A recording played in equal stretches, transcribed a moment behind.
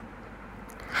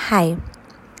Hi.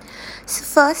 So,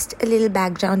 first, a little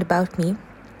background about me.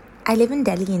 I live in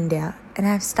Delhi, India, and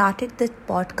I've started this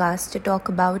podcast to talk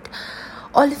about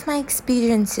all of my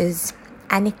experiences,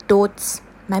 anecdotes,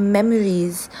 my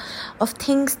memories of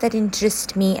things that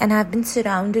interest me and I've been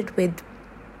surrounded with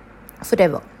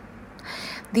forever.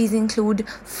 These include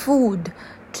food,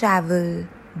 travel,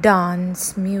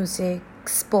 dance, music,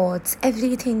 sports,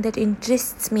 everything that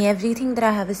interests me, everything that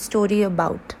I have a story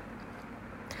about.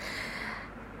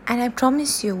 And I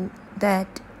promise you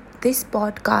that this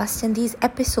podcast and these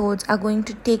episodes are going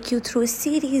to take you through a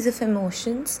series of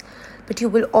emotions, but you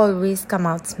will always come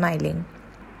out smiling.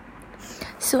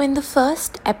 So in the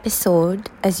first episode,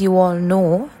 as you all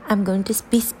know, I'm going to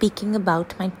be speaking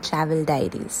about my travel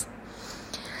diaries.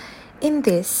 In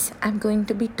this, I'm going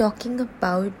to be talking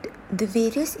about the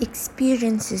various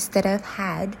experiences that I've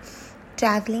had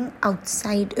traveling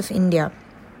outside of India.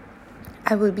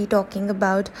 I will be talking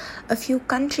about a few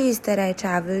countries that I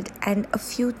traveled and a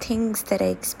few things that I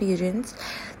experienced.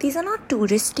 These are not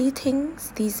touristy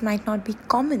things. These might not be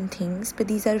common things, but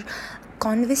these are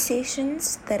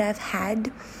conversations that I've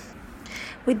had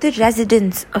with the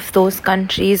residents of those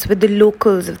countries, with the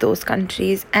locals of those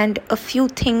countries, and a few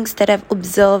things that I've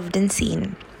observed and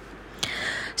seen.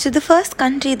 So the first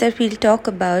country that we'll talk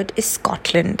about is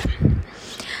Scotland.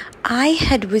 I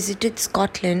had visited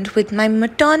Scotland with my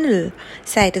maternal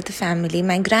side of the family,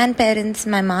 my grandparents,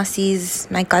 my masis,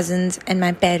 my cousins, and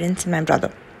my parents and my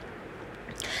brother.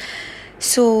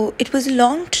 So it was a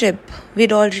long trip.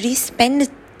 We'd already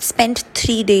spent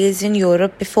 3 days in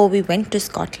Europe before we went to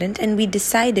Scotland, and we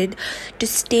decided to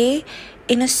stay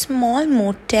in a small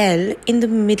motel in the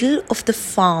middle of the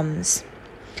farms.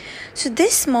 So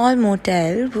this small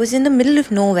motel was in the middle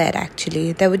of nowhere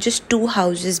actually. There were just 2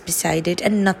 houses beside it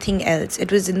and nothing else.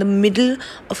 It was in the middle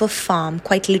of a farm,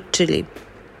 quite literally.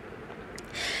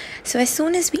 So as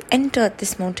soon as we entered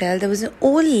this motel, there was an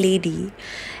old lady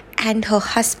and her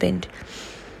husband.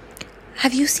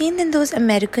 Have you seen in those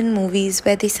American movies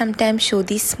where they sometimes show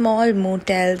these small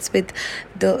motels with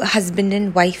the husband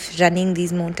and wife running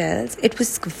these motels? It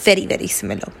was very, very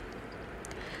similar.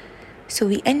 So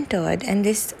we entered and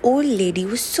this old lady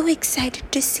was so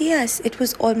excited to see us. It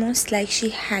was almost like she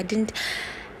hadn't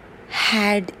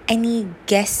had any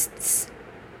guests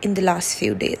in the last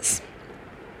few days.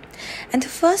 And the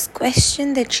first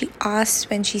question that she asked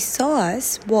when she saw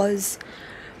us was,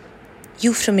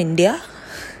 "You from India?"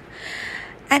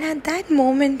 And at that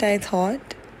moment I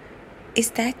thought,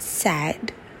 is that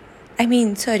sad?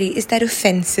 Is that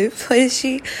offensive? Or is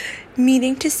she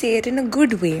meaning to say it in a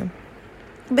good way?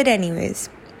 But anyways,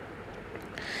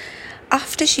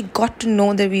 after she got to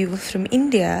know that we were from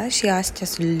India, she asked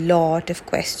us a lot of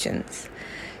questions.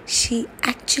 She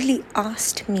actually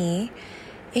asked me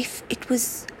if it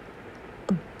was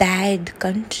a bad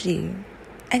country.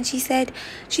 And she said,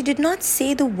 she did not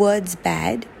say the words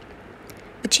bad,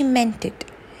 but she meant it.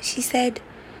 She said,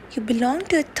 "You belong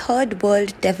to a third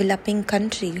world developing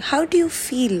country. How do you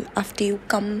feel after you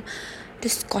come to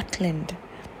Scotland?"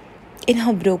 In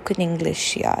her broken English,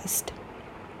 she asked.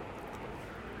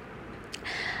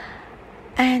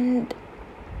 And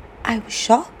I was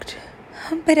shocked,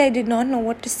 but I did not know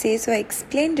what to say, so I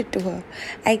explained it to her.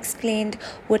 I explained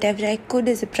whatever I could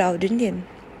as a proud Indian.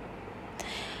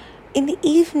 In the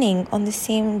evening on the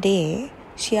same day,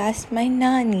 she asked my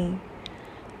Nani,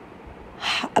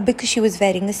 because she was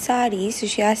wearing a sari, so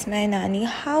she asked my Nani,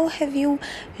 "How have you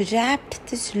wrapped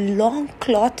this long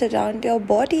cloth around your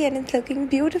body and it's looking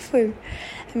beautiful?"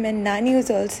 And my Nani was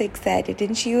also excited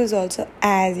and she was also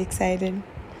as excited.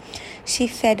 She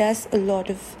fed us a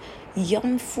lot of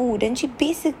yum food and she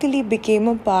basically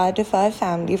became a part of our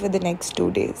family for the next 2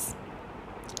 days.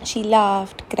 She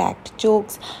laughed, cracked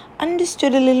jokes,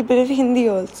 understood a little bit of Hindi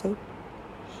also.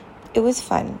 It was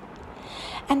fun.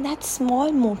 And that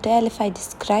small motel, if I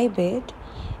describe it,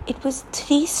 it was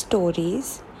 3 stories.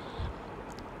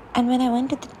 And when I went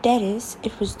to the terrace,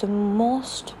 it was the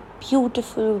most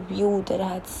beautiful view that I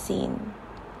had seen.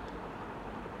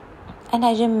 And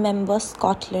I remember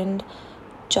Scotland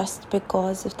just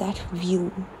because of that view.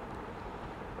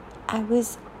 I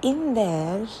was in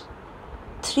there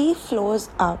 3 floors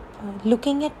up,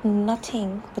 looking at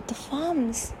nothing but the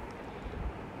farms.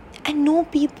 And no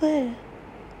people.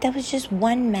 There was just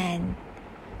one man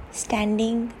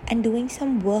standing and doing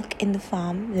some work in the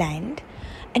farmland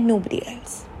and nobody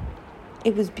else.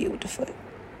 It was beautiful.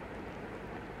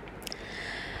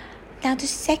 Now the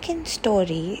second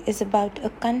story is about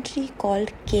a country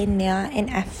called Kenya in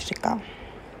Africa.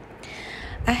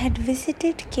 I had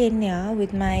visited Kenya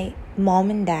with my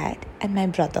mom and dad and my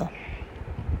brother.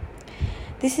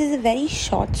 This is a very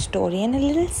short story and a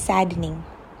little saddening.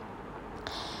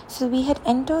 So we had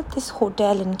entered this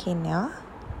hotel in Kenya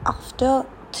after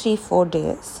 3-4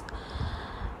 days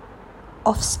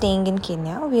of staying in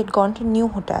Kenya. We had gone to a new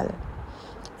hotel.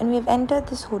 And we've entered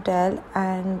this hotel,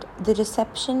 and the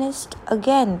receptionist,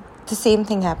 again, the same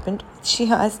thing happened.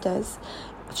 She asked us,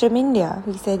 from India?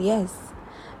 We said yes.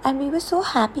 And we were so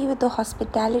happy with the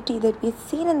hospitality that we had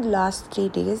seen in the last 3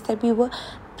 days that we were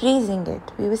praising it.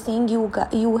 We were saying, you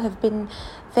have been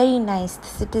very nice. The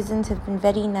citizens have been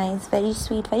very nice, very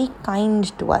sweet, very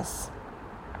kind to us.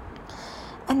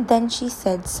 And then she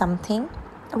said something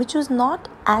which was not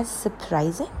as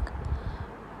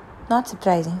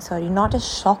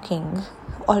shocking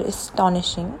or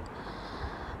astonishing,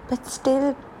 but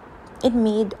still it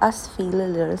made us feel a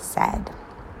little sad.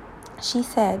 She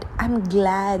said, "I'm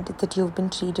glad that you've been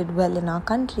treated well in our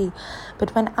country,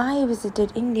 but when I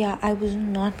visited India, I was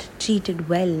not treated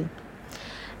well."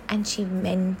 And she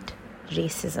meant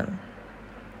racism.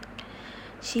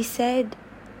 She said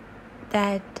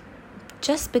that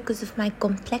just because of my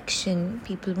complexion,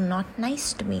 people were not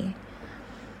nice to me.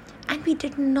 And we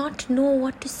did not know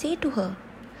what to say to her,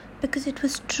 because it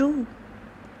was true.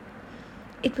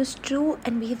 It was true,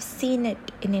 and we have seen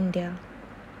it in India.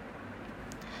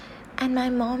 And my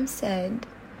mom said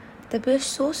that we're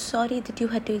so sorry that you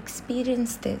had to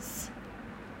experience this.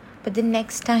 But the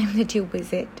next time that you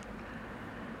visit,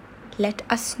 let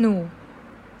us know.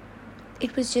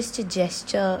 It was just a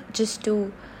gesture, just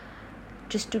to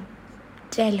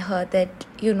tell her that,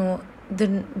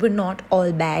 we're not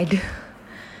all bad.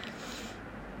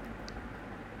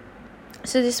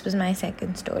 So this was my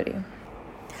second story.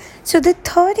 So the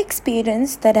third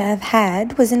experience that I've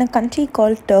had was in a country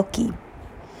called Turkey.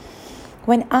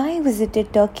 When I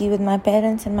visited Turkey with my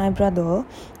parents and my brother,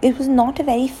 it was not a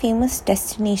very famous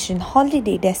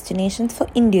holiday destination for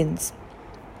Indians.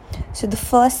 So the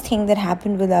first thing that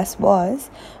happened with us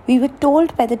was, we were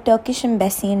told by the Turkish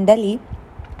embassy in Delhi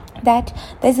that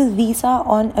there's a visa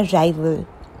on arrival.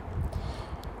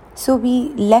 So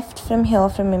we left from here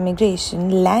from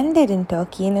immigration, landed in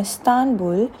Turkey, in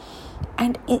Istanbul,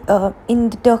 and in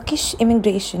the Turkish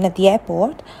immigration at the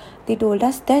airport, they told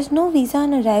us there's no visa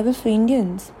on arrival for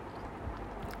Indians.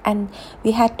 And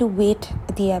we had to wait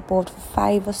at the airport for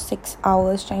 5 or 6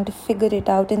 hours trying to figure it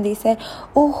out. And they said,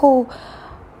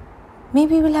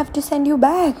 maybe we'll have to send you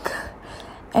back.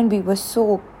 And we were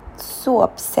so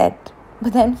upset.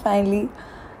 But then finally,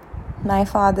 my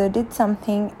father did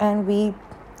something and we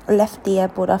left the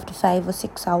airport after 5 or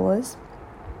 6 hours.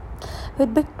 We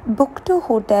booked a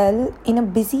hotel in a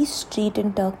busy street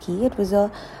in Turkey. It was a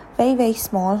very, very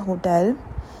small hotel.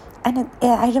 And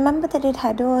I remember that it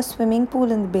had a swimming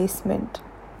pool in the basement.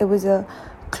 It was a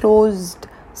closed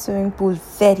swimming pool,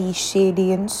 very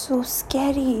shady and so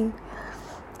scary.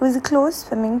 It was a closed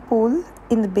swimming pool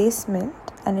in the basement,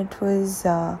 and it was,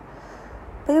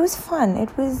 but it was fun.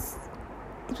 It was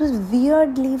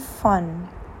weirdly fun.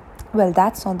 Well,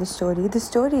 that's not the story. The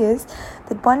story is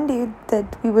that one day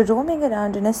that we were roaming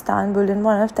around in Istanbul in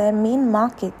one of their main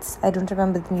markets. I don't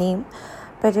remember the name,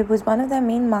 but it was one of their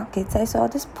main markets. I saw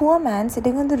this poor man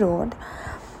sitting on the road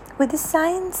with a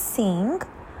sign saying,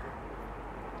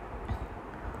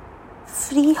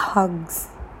 "Free hugs."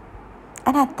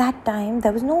 And at that time,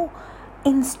 there was no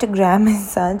Instagram as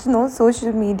such, no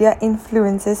social media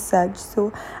influence as such.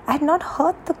 So I had not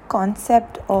heard the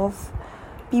concept of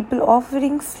people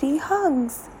offering free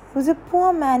hugs. It was a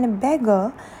poor man, a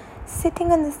beggar,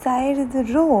 sitting on the side of the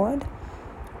road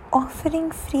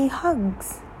offering free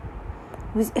hugs.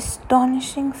 It was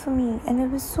astonishing for me, and it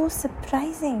was so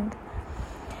surprising.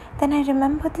 Then I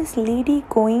remember this lady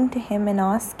going to him and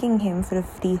asking him for a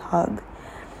free hug.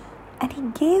 And he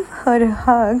gave her a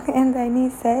hug, and then he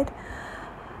said,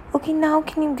 "Okay, now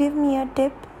can you give me a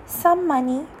tip? Some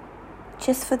money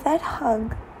just for that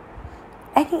hug."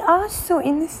 And he asked so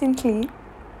innocently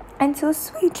and so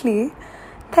sweetly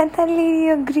that lady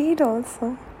agreed also.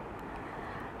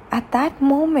 At that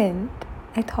moment,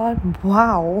 I thought,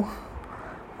 wow,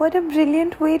 what a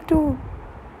brilliant way to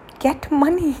get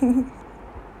money.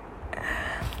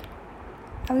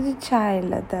 I was a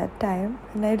child at that time,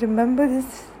 and I remember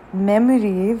this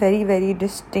memory very, very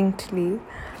distinctly.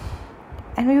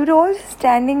 And we were all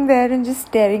standing there and just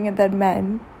staring at that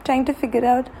man, trying to figure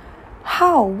out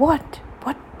how,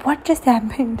 what just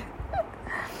happened.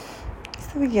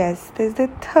 So yes, there's the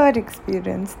third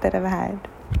experience that I've had.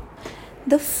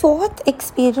 The fourth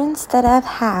experience that I've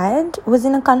had was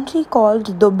in a country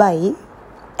called Dubai.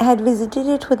 I had visited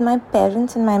it with my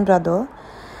parents and my brother,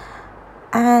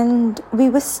 and we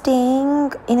were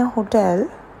staying in a hotel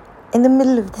in the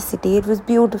middle of the city. It was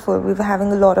beautiful. We were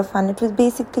having a lot of fun. It was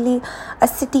basically a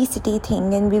city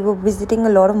thing, and we were visiting a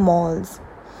lot of malls.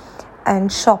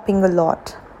 and shopping a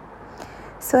lot.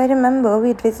 So I remember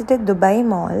we visited Dubai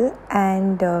Mall,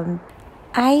 and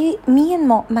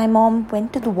my mom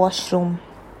went to the washroom.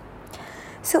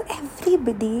 So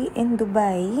everybody in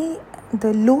Dubai,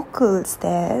 the locals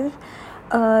there,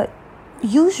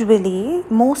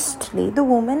 mostly the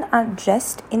women are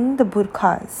dressed in the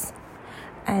burqas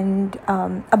and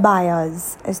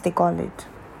abayas, as they call it.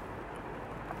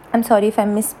 I'm sorry if I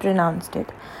mispronounced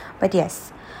it, but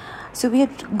yes. So we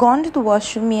had gone to the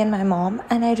washroom, me and my mom,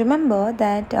 and I remember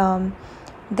that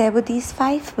there were these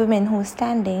 5 women who were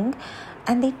standing,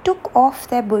 and they took off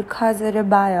their burqas or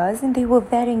abayas, and they were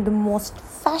wearing the most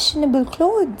fashionable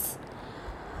clothes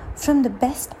from the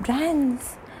best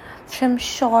brands, from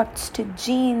shorts to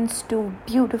jeans to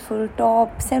beautiful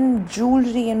tops and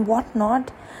jewelry and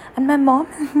whatnot. And my mom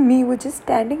and me were just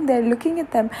standing there looking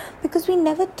at them, because we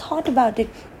never thought about it.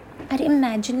 Our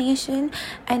imagination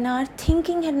and our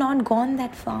thinking had not gone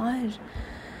that far.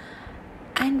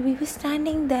 And we were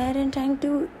standing there and trying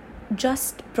to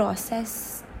just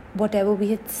process whatever we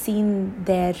had seen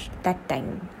there that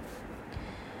time.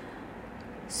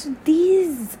 So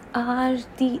these are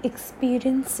the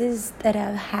experiences that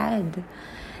I've had.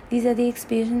 These are the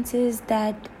experiences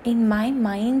that in my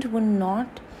mind were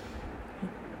not,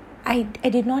 I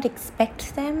did not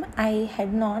expect them. I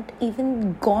had not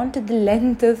even gone to the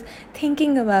length of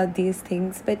thinking about these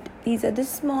things. But these are the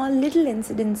small little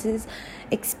incidences,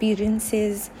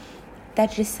 experiences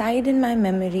that reside in my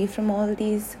memory from all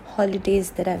these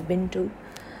holidays that I've been to.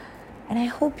 And I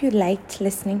hope you liked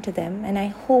listening to them. And I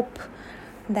hope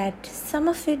that some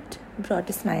of it brought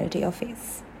a smile to your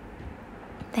face.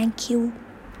 Thank you.